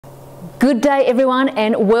Good day everyone,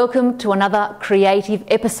 and welcome to another creative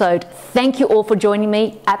episode. Thank you all for joining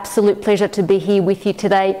me. Absolute pleasure to be here with you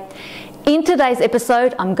today. In today's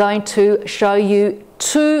episode, I'm going to show you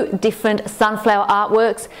two different sunflower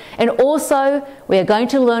artworks, and also we are going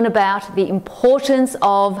to learn about the importance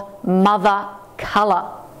of mother colour.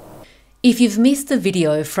 If you've missed the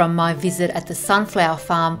video from my visit at the sunflower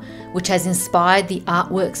farm, which has inspired the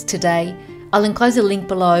artworks today, I'll enclose a link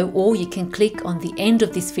below, or you can click on the end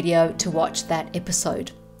of this video to watch that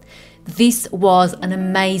episode. This was an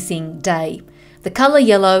amazing day. The colour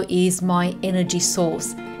yellow is my energy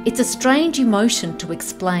source. It's a strange emotion to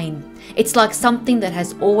explain. It's like something that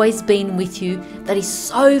has always been with you, that is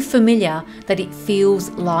so familiar that it feels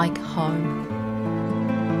like home.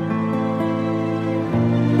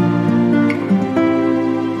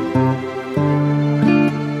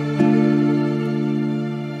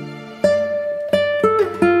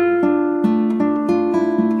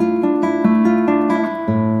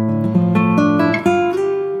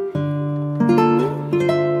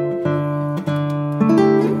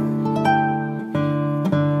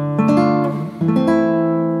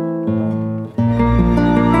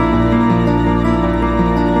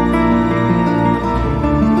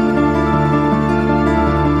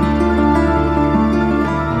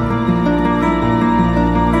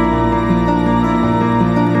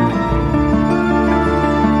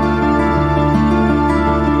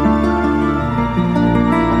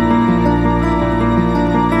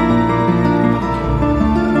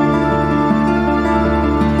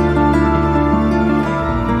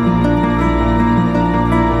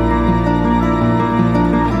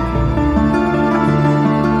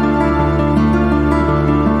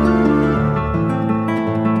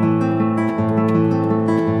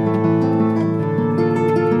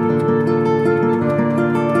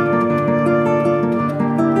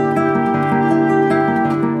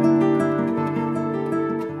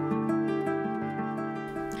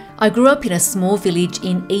 I grew up in a small village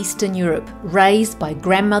in Eastern Europe, raised by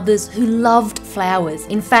grandmothers who loved flowers.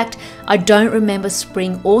 In fact, I don't remember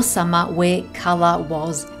spring or summer where colour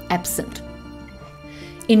was absent.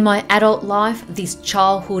 In my adult life, this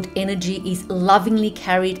childhood energy is lovingly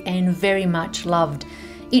carried and very much loved.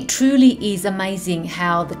 It truly is amazing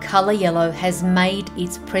how the colour yellow has made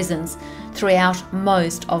its presence throughout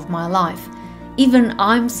most of my life. Even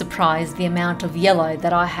I'm surprised the amount of yellow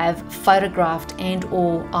that I have photographed and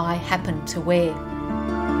or I happen to wear.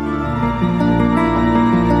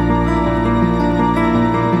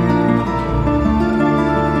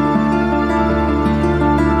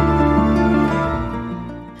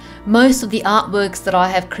 Most of the artworks that I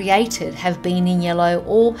have created have been in yellow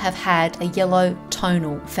or have had a yellow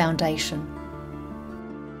tonal foundation.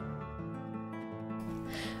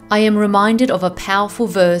 I am reminded of a powerful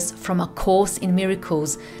verse from A Course in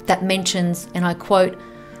Miracles that mentions, and I quote,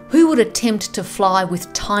 "Who would attempt to fly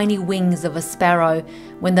with tiny wings of a sparrow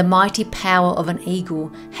when the mighty power of an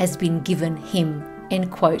eagle has been given him?"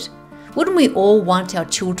 End quote. Wouldn't we all want our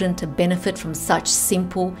children to benefit from such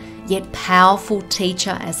simple yet powerful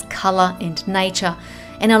teacher as colour and nature,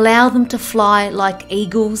 and allow them to fly like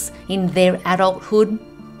eagles in their adulthood?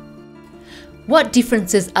 What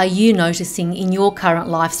differences are you noticing in your current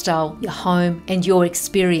lifestyle, your home, and your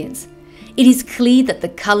experience? It is clear that the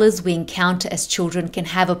colours we encounter as children can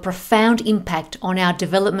have a profound impact on our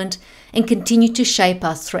development and continue to shape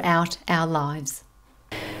us throughout our lives.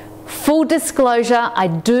 Full disclosure, I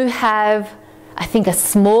do have, I think, a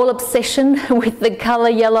small obsession with the colour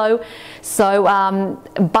yellow. So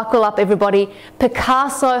buckle up everybody.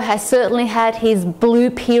 Picasso has certainly had his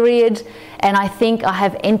blue period, and I think I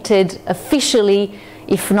have entered officially,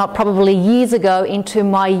 if not probably years ago, into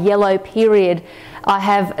my yellow period. I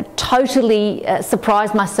have totally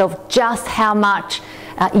surprised myself just how much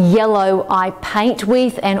yellow I paint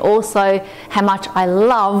with, and also how much I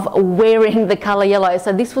love wearing the colour yellow.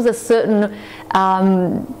 So this was a certain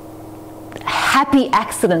happy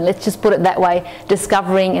accident, let's just put it that way,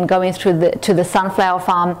 discovering and going through to the sunflower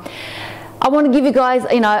farm. I want to give you guys,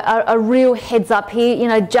 a real heads up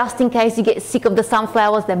here, just in case you get sick of the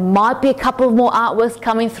sunflowers. There might be a couple of more artworks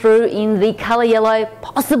coming through in the colour yellow,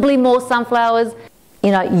 possibly more sunflowers.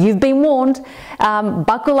 You've been warned.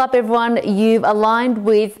 Buckle up everyone. You've aligned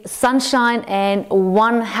with sunshine and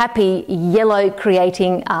one happy yellow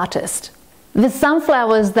creating artist. The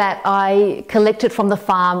sunflowers that I collected from the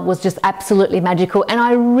farm was just absolutely magical, and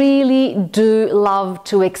I really do love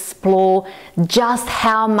to explore just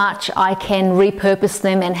how much I can repurpose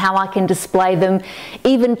them and how I can display them,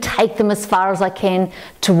 even take them as far as I can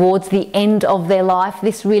towards the end of their life.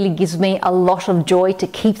 This really gives me a lot of joy to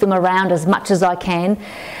keep them around as much as I can.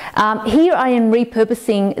 Here I am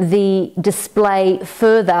repurposing the display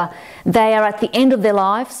further. They are at the end of their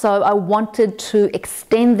life, so I wanted to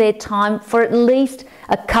extend their time for at least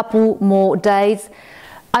a couple more days.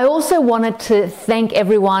 I also wanted to thank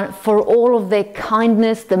everyone for all of their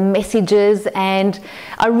kindness, the messages, and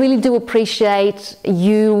I really do appreciate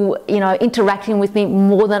you interacting with me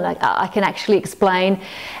more than I can actually explain.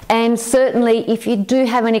 And certainly, if you do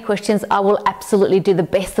have any questions, I will absolutely do the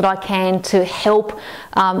best that I can to help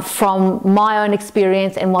from my own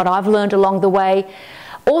experience and what I've learned along the way.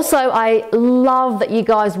 Also, I love that you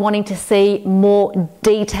guys wanting to see more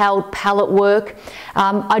detailed palette work.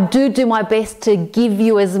 I do my best to give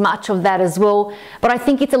you as much of that as well, but I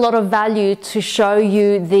think it's a lot of value to show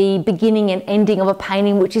you the beginning and ending of a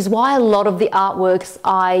painting, which is why a lot of the artworks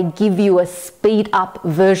I give you a speed up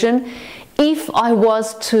version. If I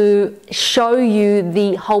was to show you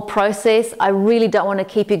the whole process, I really don't want to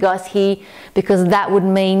keep you guys here, because that would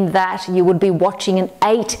mean that you would be watching an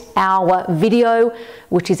 8-hour video,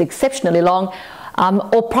 which is exceptionally long,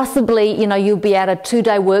 or possibly, you'll be at a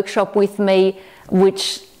 2-day workshop with me,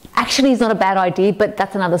 which actually is not a bad idea, but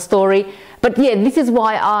that's another story. But yeah, this is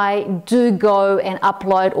why I do go and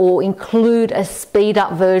upload or include a speed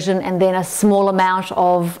up version and then a small amount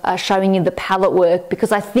of showing you the palette work,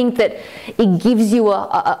 because I think that it gives you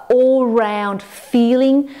a all-round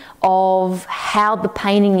feeling of how the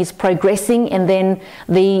painting is progressing, and then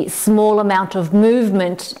the small amount of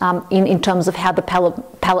movement in terms of how the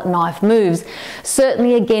palette knife moves.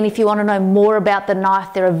 Certainly, again, if you want to know more about the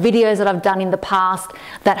knife, there are videos that I've done in the past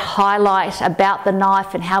that highlight about the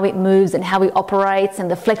knife and how it moves and how it operates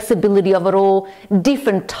and the flexibility of it all,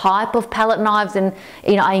 different type of palette knives, and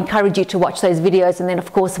I encourage you to watch those videos, and then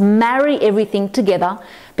of course marry everything together,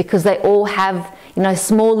 because they all have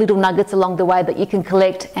small little nuggets along the way that you can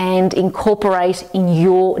collect and incorporate in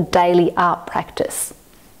your daily art practice.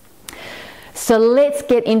 So let's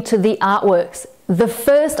get into the artworks. The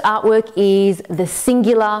first artwork is the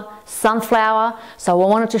singular sunflower. So I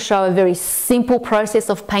wanted to show a very simple process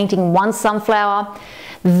of painting one sunflower.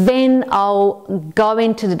 Then I'll go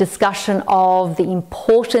into the discussion of the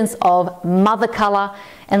importance of mother color,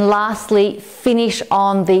 and lastly finish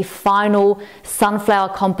on the final sunflower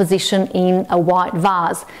composition in a white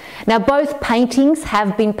vase. Now, both paintings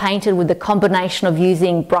have been painted with the combination of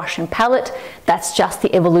using brush and palette. That's just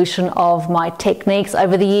the evolution of my techniques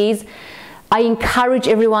over the years. I encourage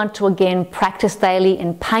everyone to again practice daily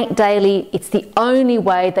and paint daily. It's the only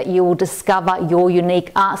way that you will discover your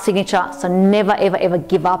unique art signature. So never ever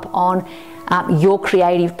give up on your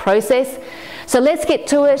creative process. So let's get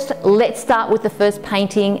to it. Let's start with the first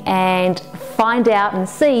painting and find out and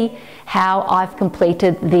see how I've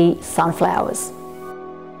completed the sunflowers.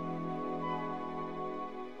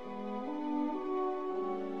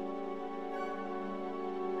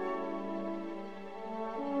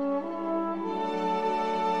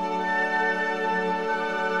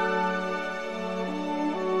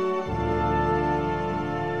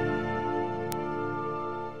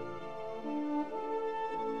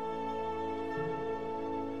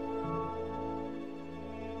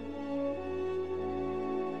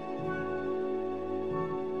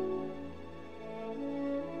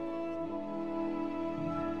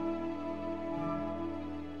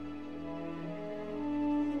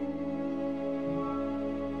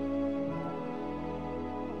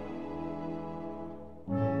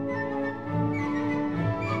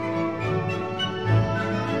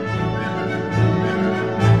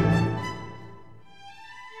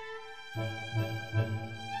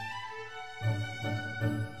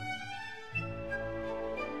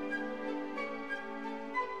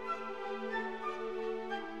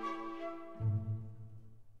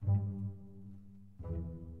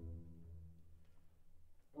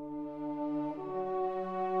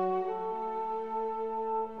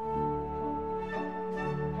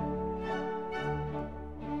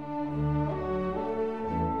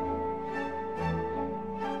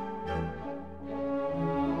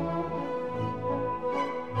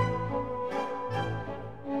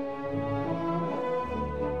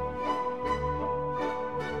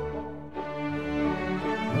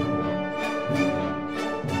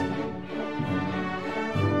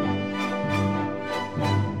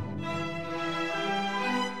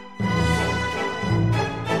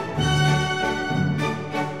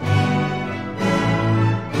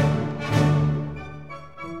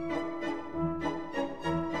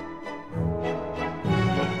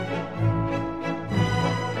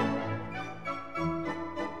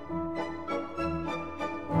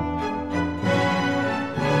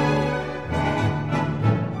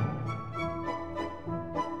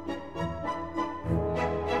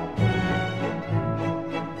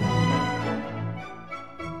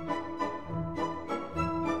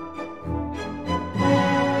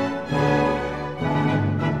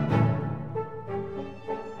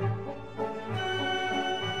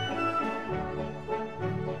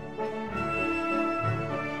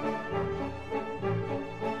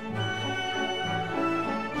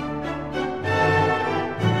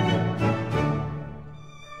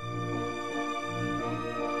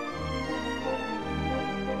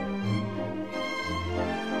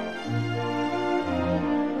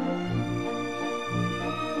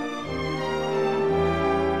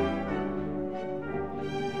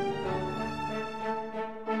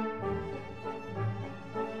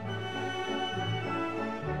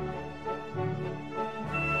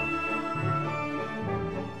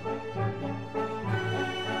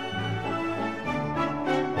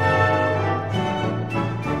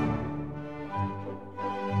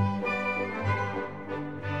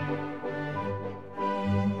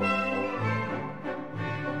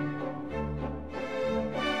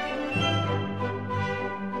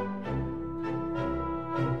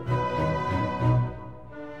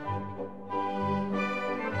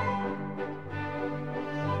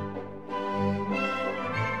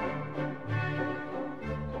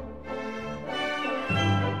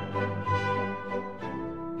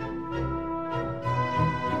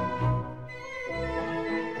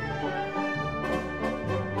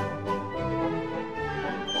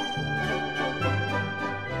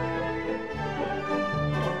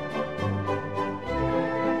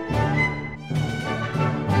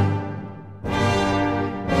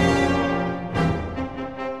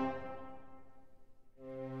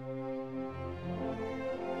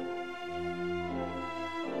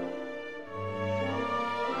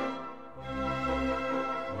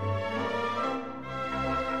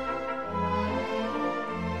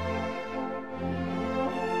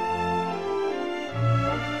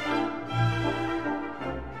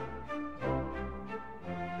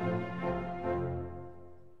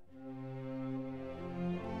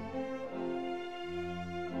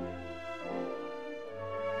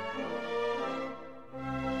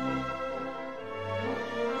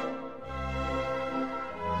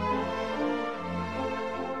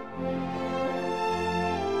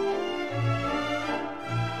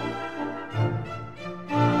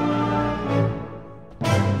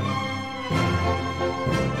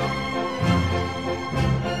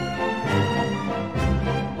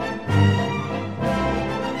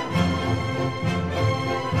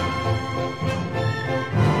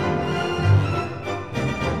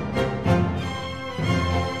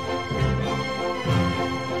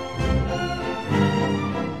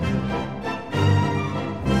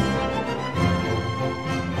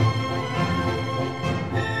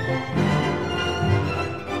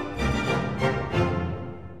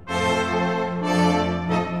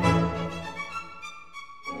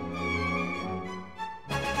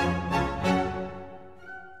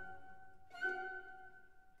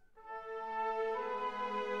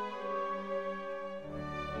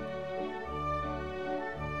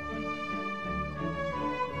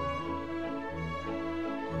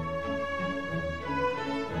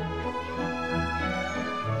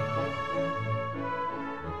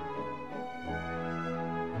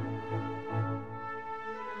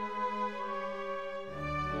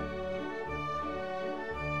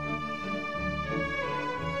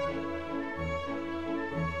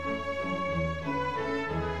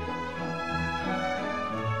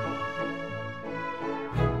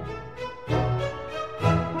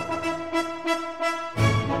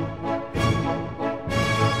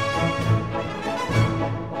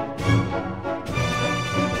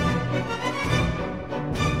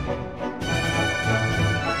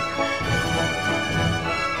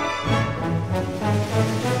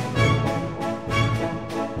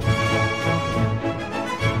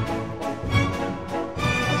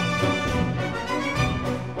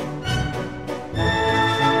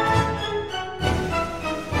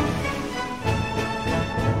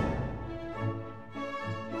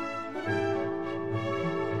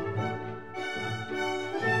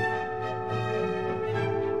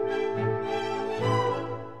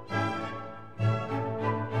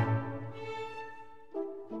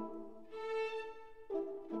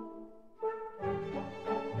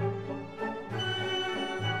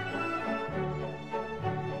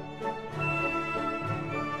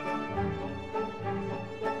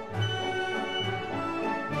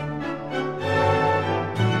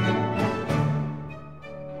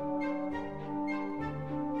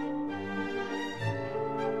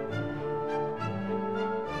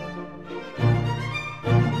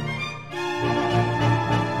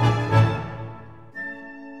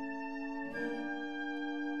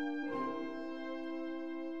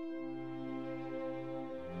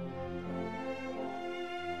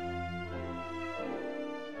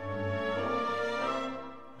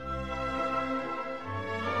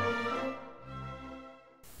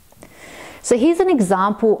 So here's an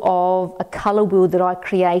example of a colour wheel that I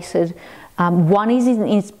created. One is in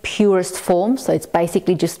its purest form, so it's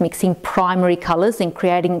basically just mixing primary colours and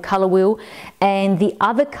creating a colour wheel, and the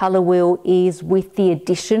other colour wheel is with the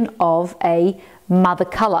addition of a mother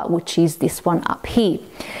colour, which is this one up here.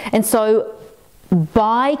 And so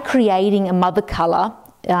by creating a mother colour,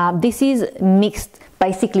 this is mixed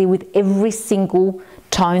basically with every single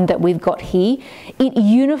tone that we've got here. It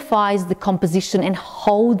unifies the composition and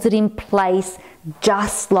holds it in place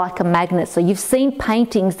just like a magnet. So you've seen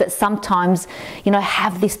paintings that sometimes, you know,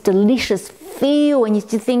 have this delicious feel and you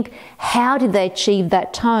just think, how did they achieve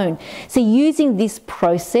that tone? So using this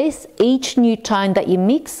process, each new tone that you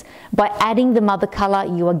mix, by adding the mother color,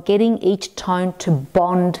 you are getting each tone to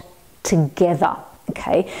bond together.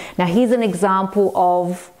 Okay, now here's an example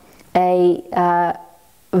of a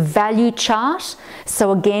value chart.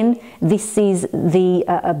 So again, this is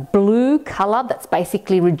the blue color that's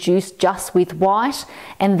basically reduced just with white,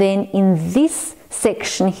 and then in this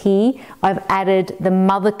section here I've added the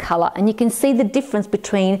mother color, and you can see the difference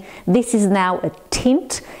between this is now a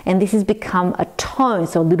tint and this has become a tone,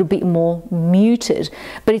 so a little bit more muted,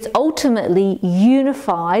 but it's ultimately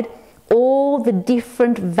unified all the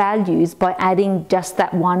different values by adding just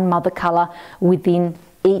that one mother color within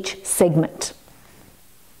each segment.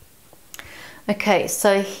 Okay,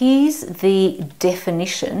 so here's the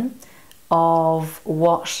definition of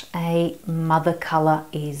what a mother colour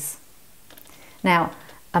is. Now,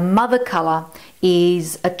 a mother colour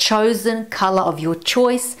is a chosen colour of your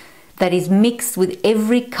choice that is mixed with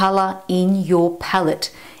every colour in your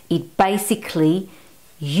palette. It basically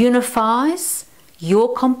unifies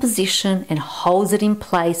your composition and holds it in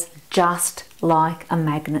place just like a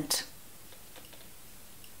magnet.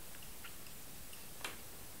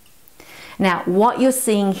 Now, what you're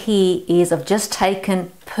seeing here is I've just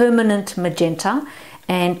taken permanent magenta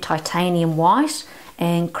and titanium white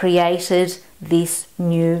and created this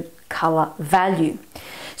new color value.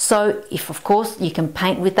 So if, of course, you can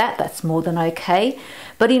paint with that, that's more than okay.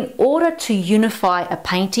 But in order to unify a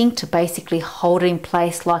painting, to basically hold it in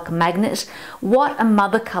place like a magnet, what a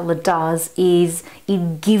mother color does is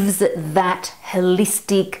it gives it that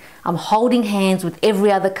holistic, I'm holding hands with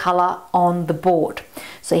every other color on the board.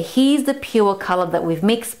 So here's the pure color that we've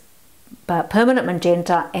mixed, permanent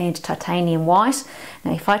magenta and titanium white.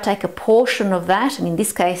 Now if I take a portion of that, and in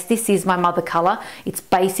this case this is my mother color, it's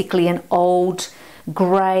basically an old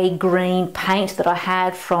grey green paint that I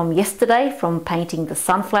had from yesterday from painting the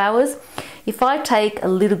sunflowers. If I take a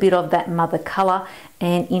little bit of that mother color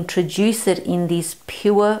and introduce it in this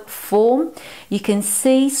pure form, you can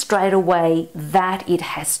see straight away that it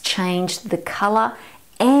has changed the color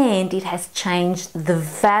and it has changed the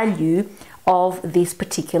value of this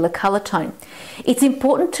particular color tone. It's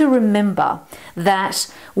important to remember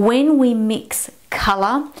that when we mix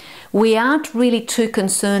color, we aren't really too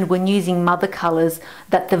concerned when using mother colors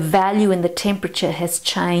that the value and the temperature has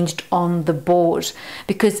changed on the board,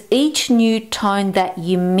 because each new tone that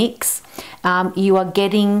you mix, you are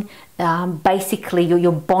getting basically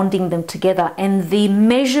you're bonding them together, and the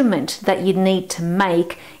measurement that you need to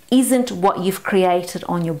make isn't what you've created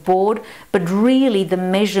on your board, but really the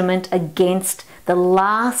measurement against the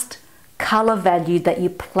last color value that you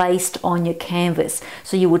placed on your canvas.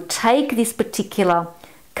 So you would take this particular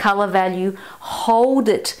color value, hold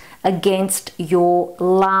it against your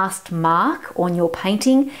last mark on your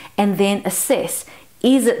painting, and then assess,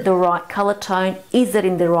 is it the right color tone, is it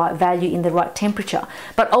in the right value, in the right temperature?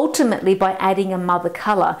 But ultimately, by adding a mother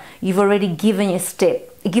color, you've already given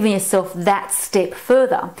yourself that step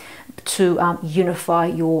further to unify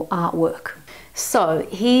your artwork. So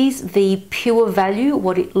here's the pure value,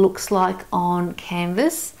 what it looks like on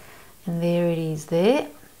canvas, and there it is there.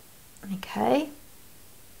 Okay,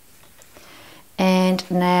 and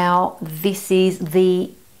now this is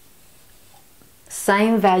the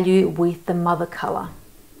same value with the mother color.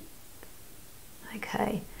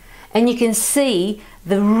 Okay, and you can see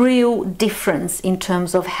the real difference in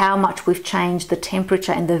terms of how much we've changed the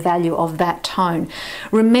temperature and the value of that tone.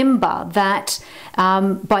 Remember that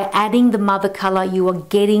by adding the mother color, you are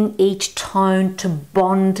getting each tone to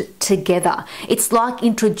bond together. It's like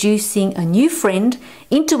introducing a new friend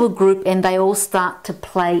into a group and they all start to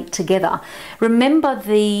play together. Remember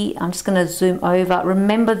I'm just going to zoom over,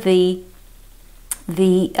 remember the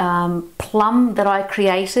plum that I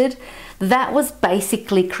created? That was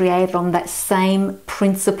basically created on that same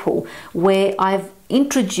principle, where I've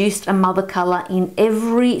introduced a mother color in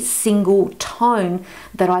every single tone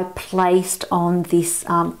that I placed on this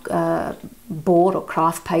board or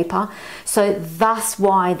craft paper. So that's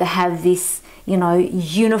why they have this you know,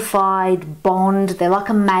 unified bond. They're like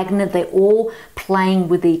a magnet. They're all playing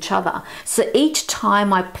with each other. So each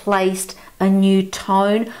time I placed a new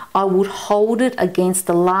tone, I would hold it against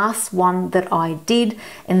the last one that I did,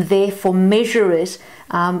 and therefore measure it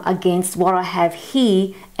against what I have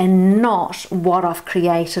here and not what I've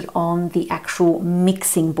created on the actual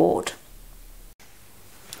mixing board.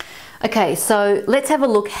 Okay, so let's have a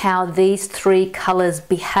look how these three colors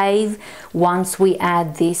behave once we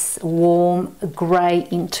add this warm gray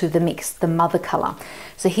into the mix, the mother color.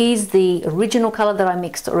 So here's the original color that I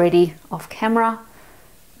mixed already off camera.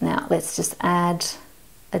 Now let's just add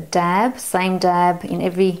a dab, same dab in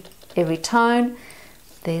every tone.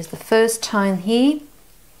 There's the first tone here.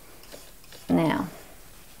 Now,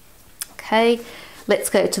 okay, let's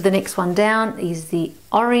go to the next one down, is the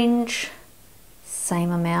orange.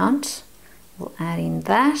 Same amount, we'll add in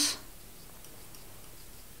that.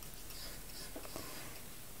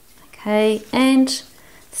 Okay, and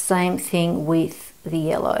same thing with the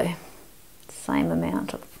yellow. Same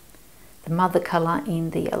amount of the mother color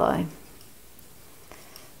in the yellow.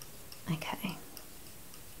 Okay.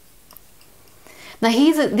 Now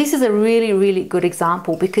this is a really good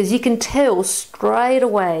example, because you can tell straight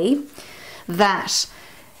away that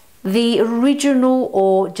the original,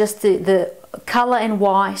 or just the color and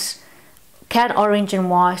white, cad orange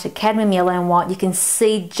and white, cadmium yellow and white, you can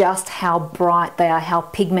see just how bright they are, how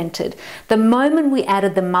pigmented. The moment we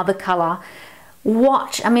added the mother color,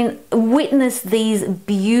 witness these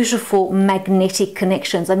beautiful magnetic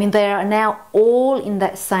connections. I mean, they are now all in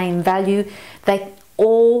that same value. They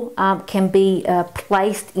all can be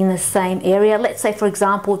placed in the same area. Let's say, for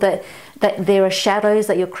example, that there are shadows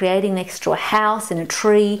that you're creating next to a house and a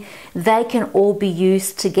tree. They can all be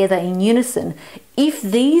used together in unison. If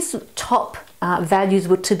these top values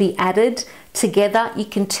were to be added together, you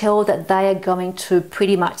can tell that they are going to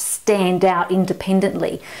pretty much stand out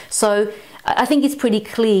independently. So I think it's pretty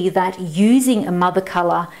clear that using a mother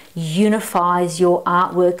color unifies your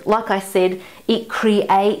artwork. Like I said, it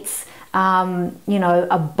creates you know,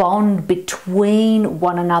 a bond between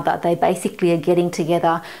one another. They basically are getting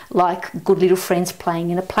together like good little friends playing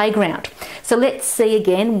in a playground. So let's see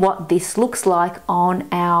again what this looks like on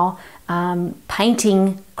our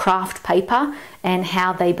painting craft paper and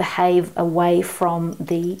how they behave away from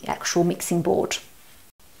the actual mixing board.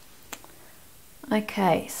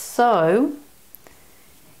 Okay, so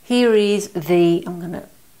here is the, I'm going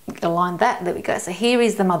to align that, there we go. So here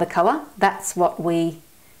is the mother color. That's what we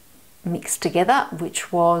mixed together,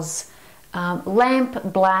 which was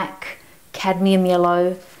lamp black, cadmium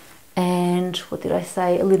yellow, and what did I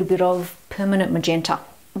say, a little bit of permanent magenta.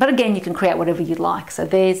 But again, you can create whatever you like. So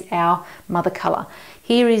there's our mother color.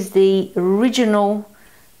 Here is the original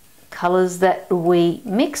colors that we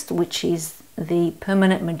mixed, which is the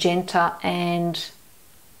permanent magenta and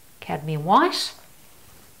cadmium white.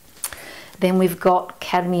 Then we've got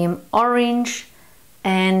cadmium orange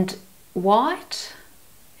and white.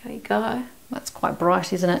 There you go. That's quite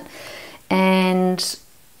bright, isn't it? And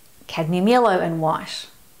cadmium yellow and white.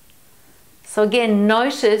 So again,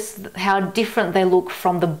 notice how different they look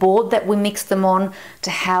from the board that we mixed them on to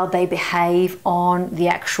how they behave on the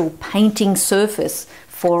actual painting surface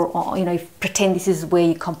for, you know, pretend this is where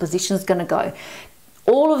your composition is going to go.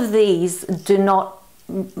 All of these do not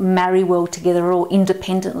marry well together or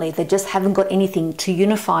independently. They just haven't got anything to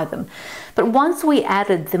unify them. But once we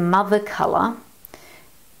added the mother color,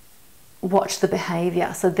 watch the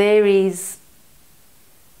behavior. So there is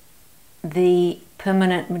the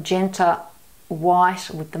permanent magenta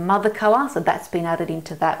white with the mother color. So that's been added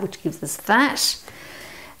into that, which gives us that.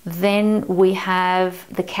 Then we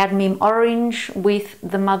have the cadmium orange with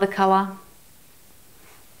the mother color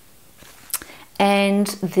and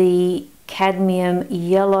the cadmium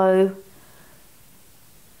yellow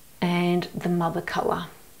and the mother color.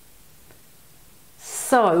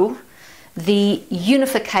 So the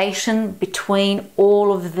unification between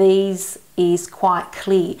all of these is quite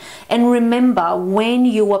clear. And remember, when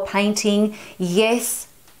you are painting, yes,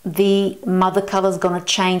 the mother color is going to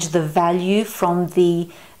change the value from the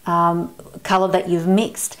color that you've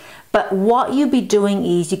mixed. But what you'll be doing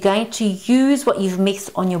is you're going to use what you've mixed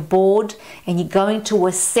on your board and you're going to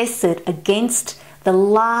assess it against the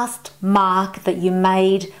last mark that you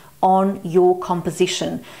made on your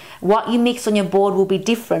composition. What you mix on your board will be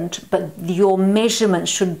different, but your measurement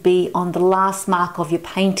should be on the last mark of your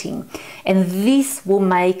painting. And this will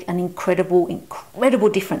make an incredible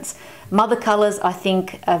difference. Mother colors, I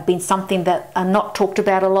think, have been something that are not talked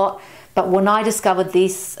about a lot. But when I discovered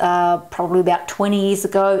this probably about 20 years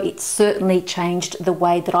ago, it certainly changed the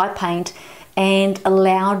way that I paint. and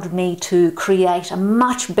allowed me to create a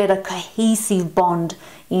much better cohesive bond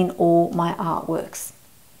in all my artworks.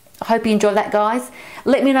 I hope you enjoyed that, guys.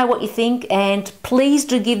 Let me know what you think, and please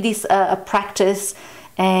do give this a practice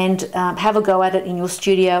and have a go at it in your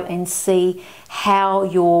studio and see how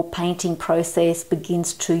your painting process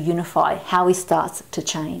begins to unify, how it starts to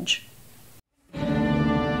change.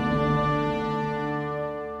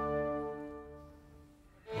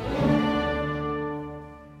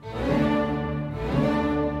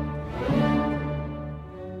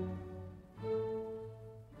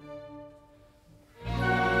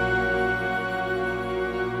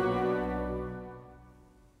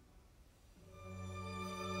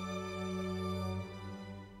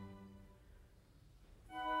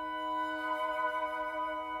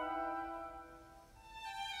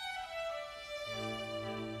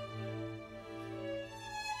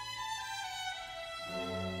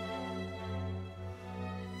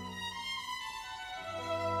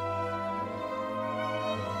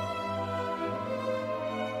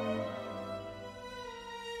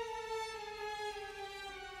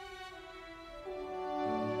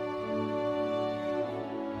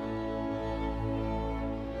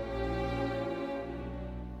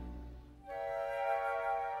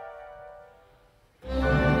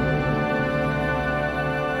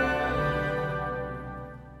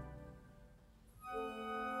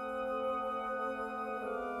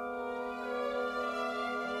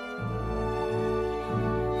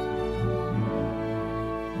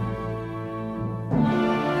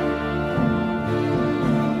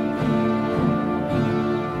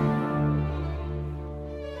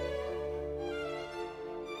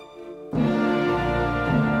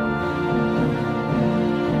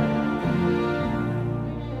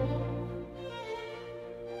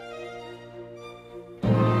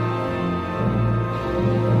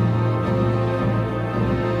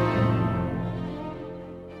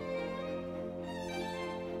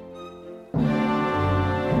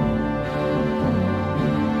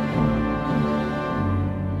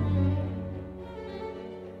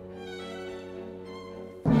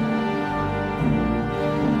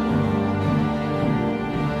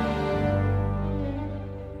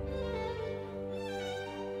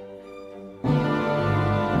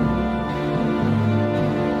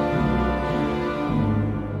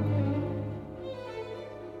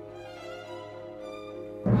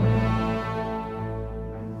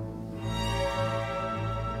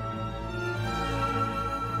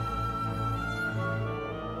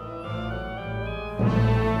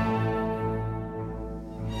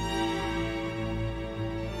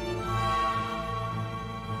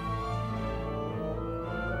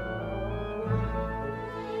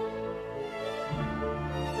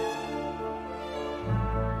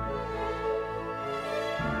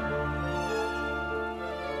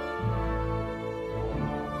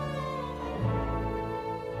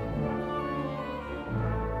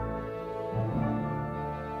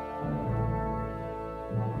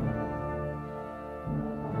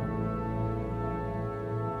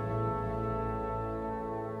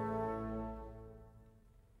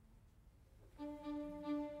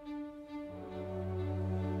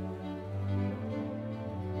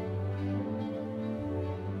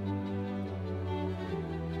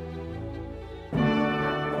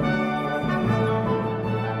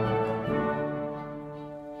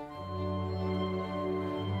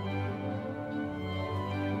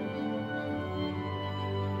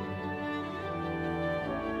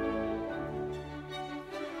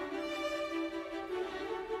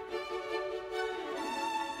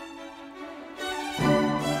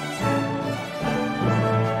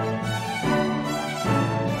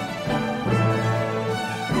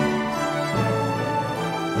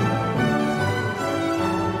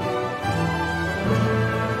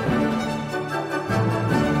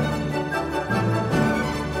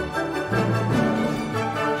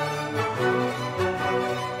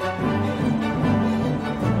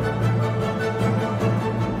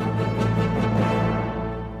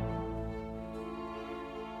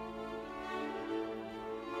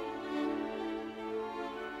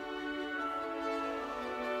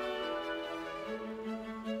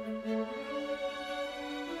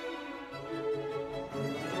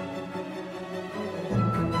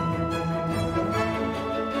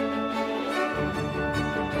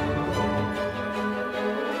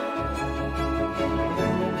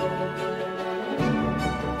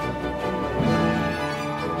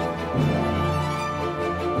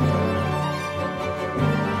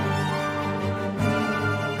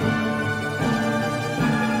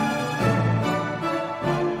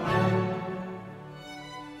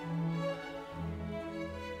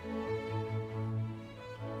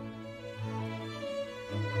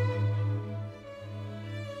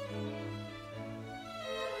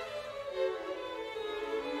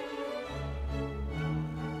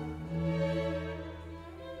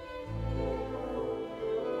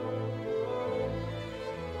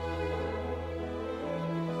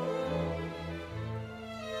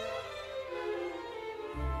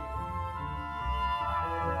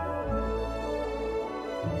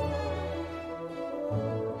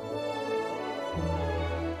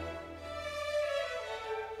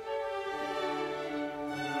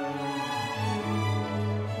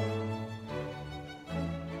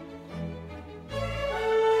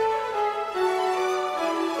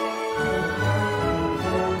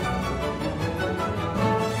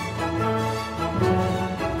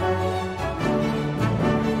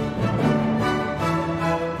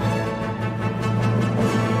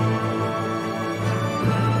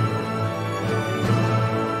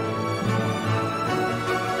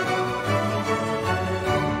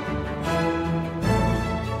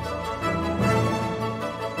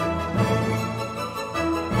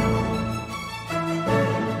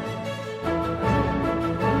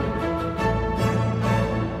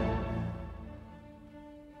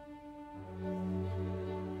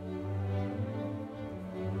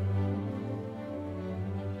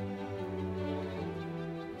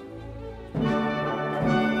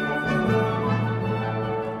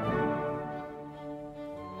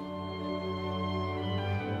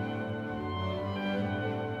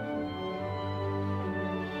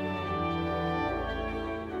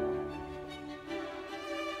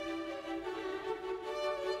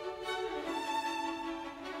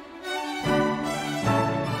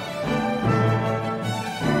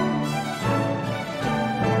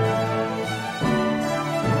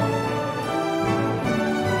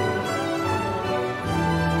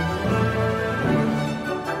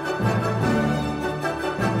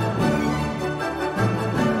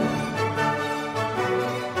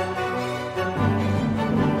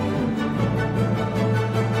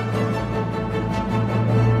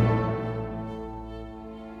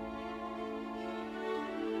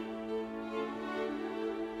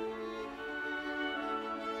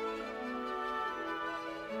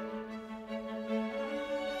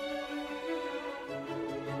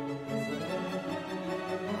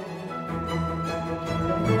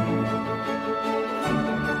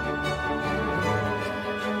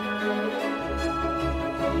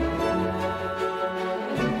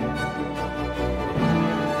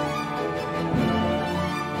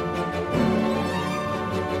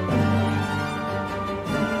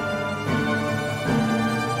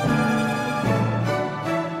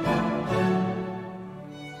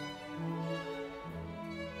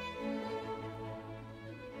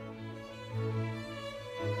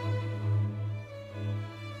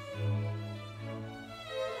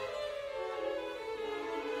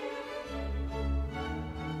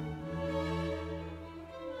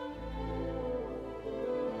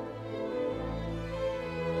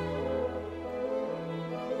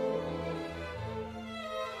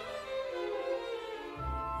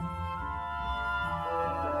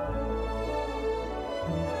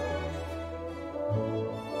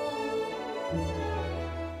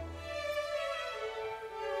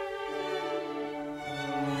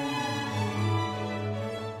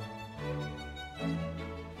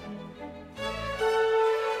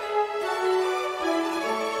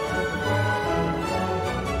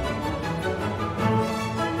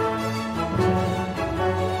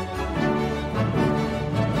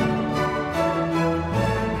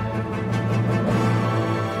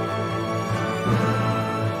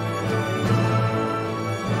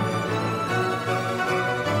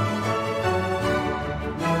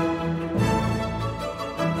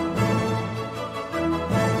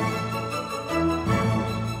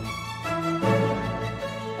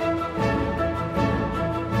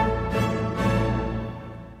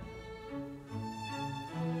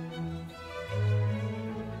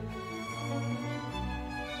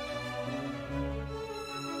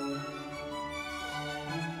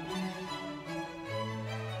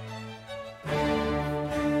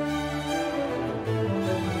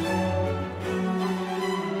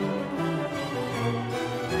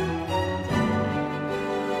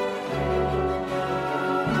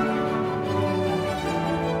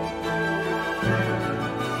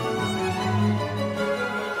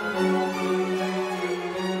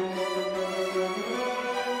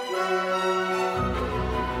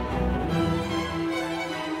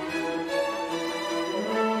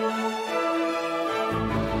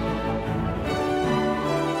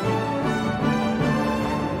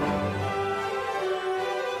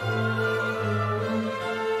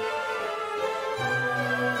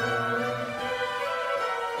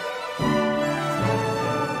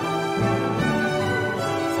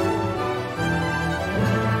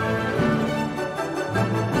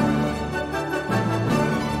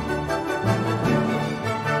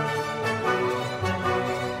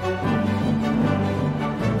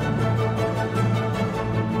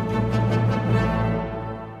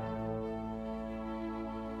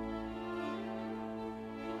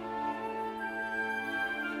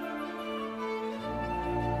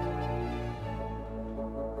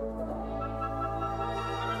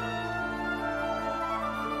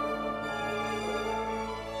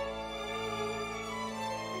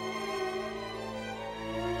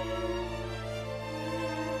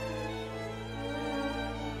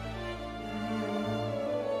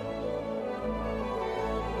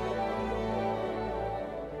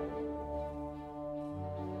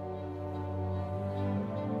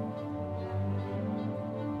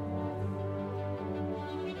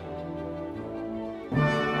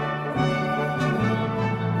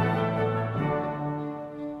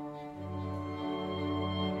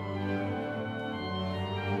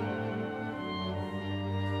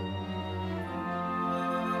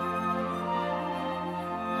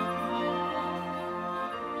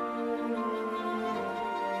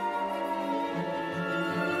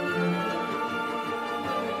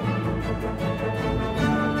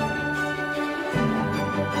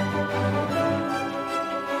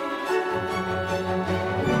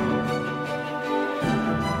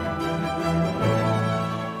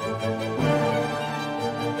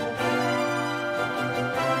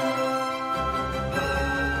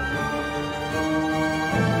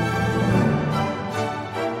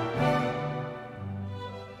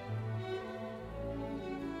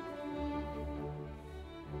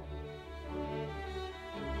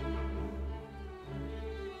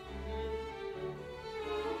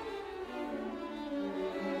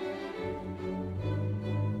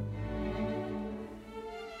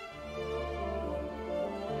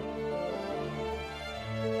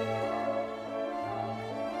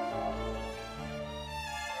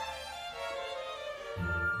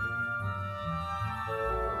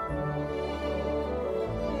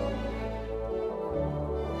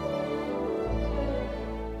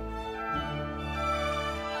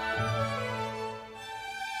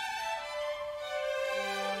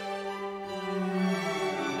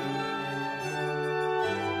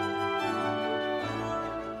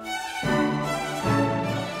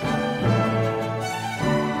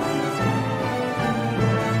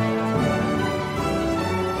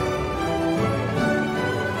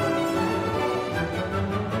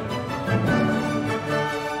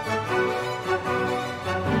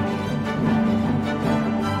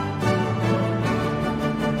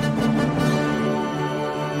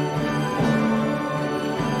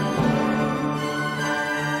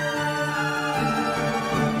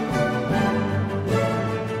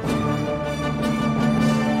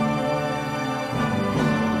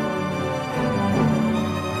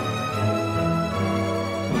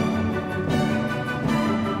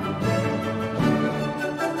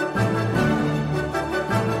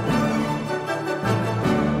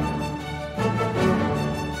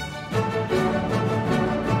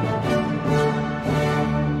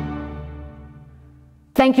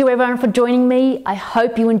 Thank you everyone for joining me. I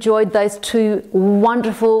hope you enjoyed those two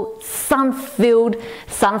wonderful sun-filled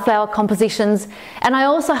sunflower compositions. And I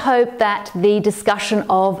also hope that the discussion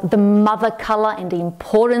of the mother color and the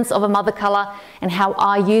importance of a mother color and how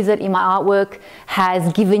I use it in my artwork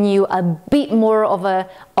has given you a bit more of a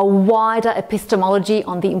wider epistemology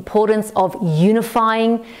on the importance of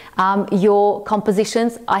unifying your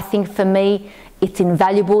compositions. I think for me, it's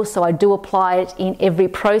invaluable, so I do apply it in every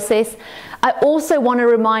process. I also want to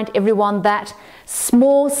remind everyone that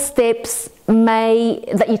small steps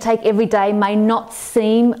that you take every day may not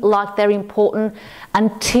seem like they're important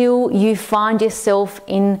until you find yourself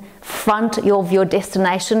in front of your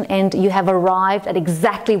destination and you have arrived at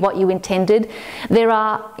exactly what you intended. There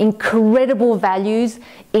are incredible values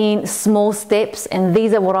in small steps, and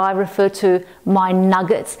these are what I refer to my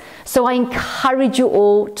nuggets. So I encourage you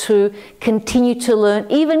all to continue to learn,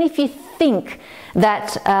 even if you think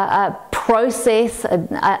that a process,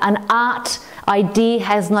 an art idea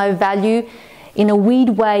has no value. In a weird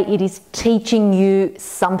way, it is teaching you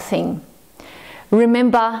something.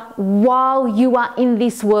 Remember, while you are in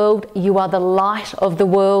this world, you are the light of the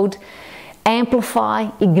world. Amplify,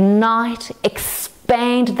 ignite,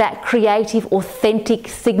 expand that creative, authentic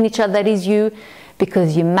signature that is you,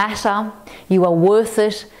 because you matter, you are worth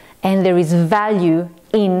it, and there is value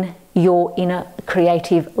in your inner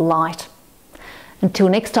creative light. Until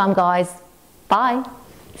next time, guys, bye.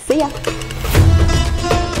 See ya.